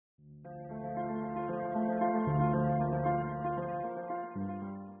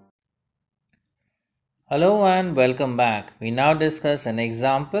Hello and welcome back. We now discuss an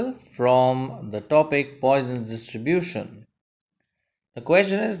example from the topic Poisson distribution. The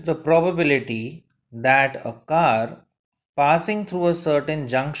question is the probability that a car passing through a certain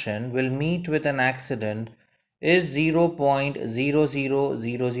junction will meet with an accident is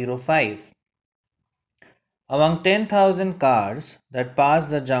 0.00005. Among 10,000 cars that pass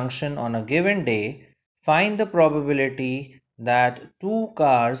the junction on a given day, find the probability that two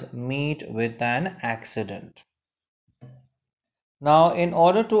cars meet with an accident. Now, in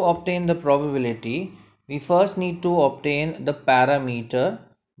order to obtain the probability, we first need to obtain the parameter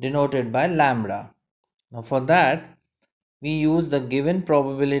denoted by lambda. Now, for that, we use the given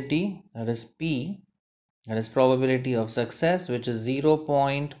probability, that is P, that is probability of success, which is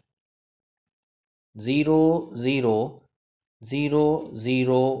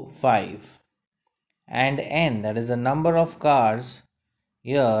 0.00005, and N, that is the number of cars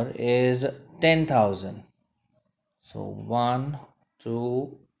here, is 10,000. So 1,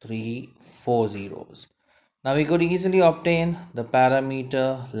 2, 3, 4 zeros. Now we could easily obtain the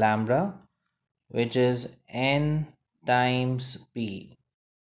parameter lambda, which is N times P.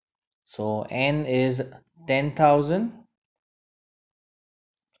 So N is 10,000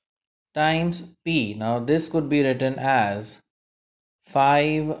 times P. Now this could be written as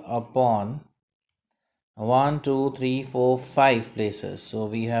 5 upon 1, 2, 3, 4, 5 places. So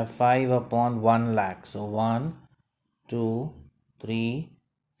we have 5 upon 1 lakh. So 1, 2, 3,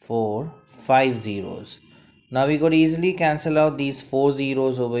 4, 5 zeros. Now we could easily cancel out these 4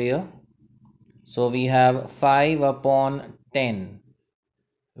 zeros over here. So we have 5 upon 10,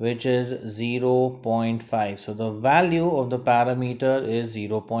 which is 0.5. So the value of the parameter is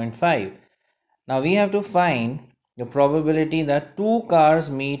 0.5. Now we have to find the probability that two cars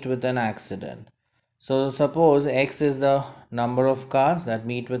meet with an accident. So suppose X is the number of cars that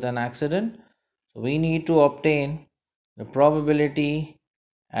meet with an accident. So we need to obtain the probability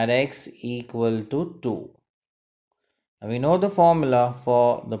at X equal to 2. Now we know the formula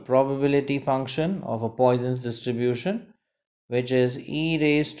for the probability function of a Poisson's distribution, which is e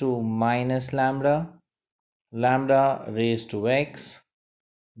raised to minus lambda, lambda raised to x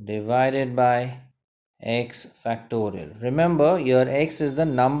divided by x factorial. Remember, here x is the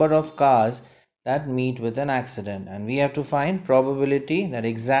number of cars that meet with an accident, and we have to find probability that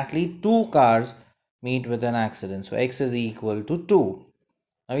exactly two cars meet with an accident. So x is equal to 2.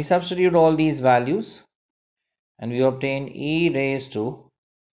 Now we substitute all these values and we obtain e raised to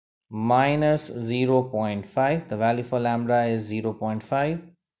minus 0.5. The value for lambda is 0.5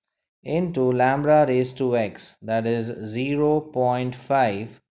 into lambda raised to x, that is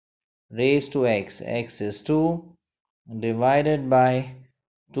 0.5 raised to x. X is 2 divided by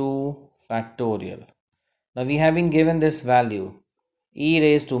 2 factorial. Now we have been given this value. E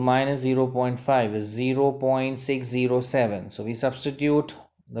raised to minus 0.5 is 0.607. So we substitute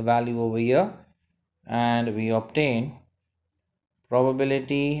the value over here and we obtain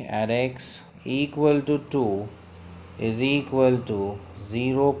probability at x equal to 2 is equal to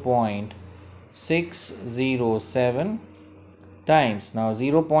 0.607 times. Now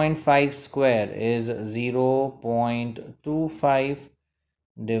 0.5 square is 0.25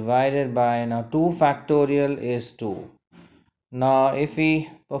 divided by, now 2 factorial is 2. Now if we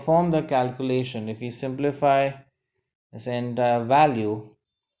perform the calculation, if we simplify this entire value,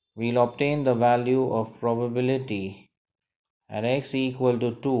 we'll obtain the value of probability at x equal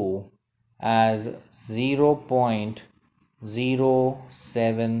to 2 as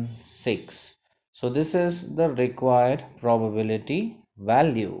 0.076. So this is the required probability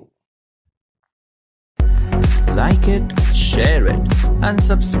value. Like it, share it, and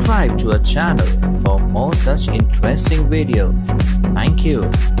subscribe to our channel for more such interesting videos. Thank you.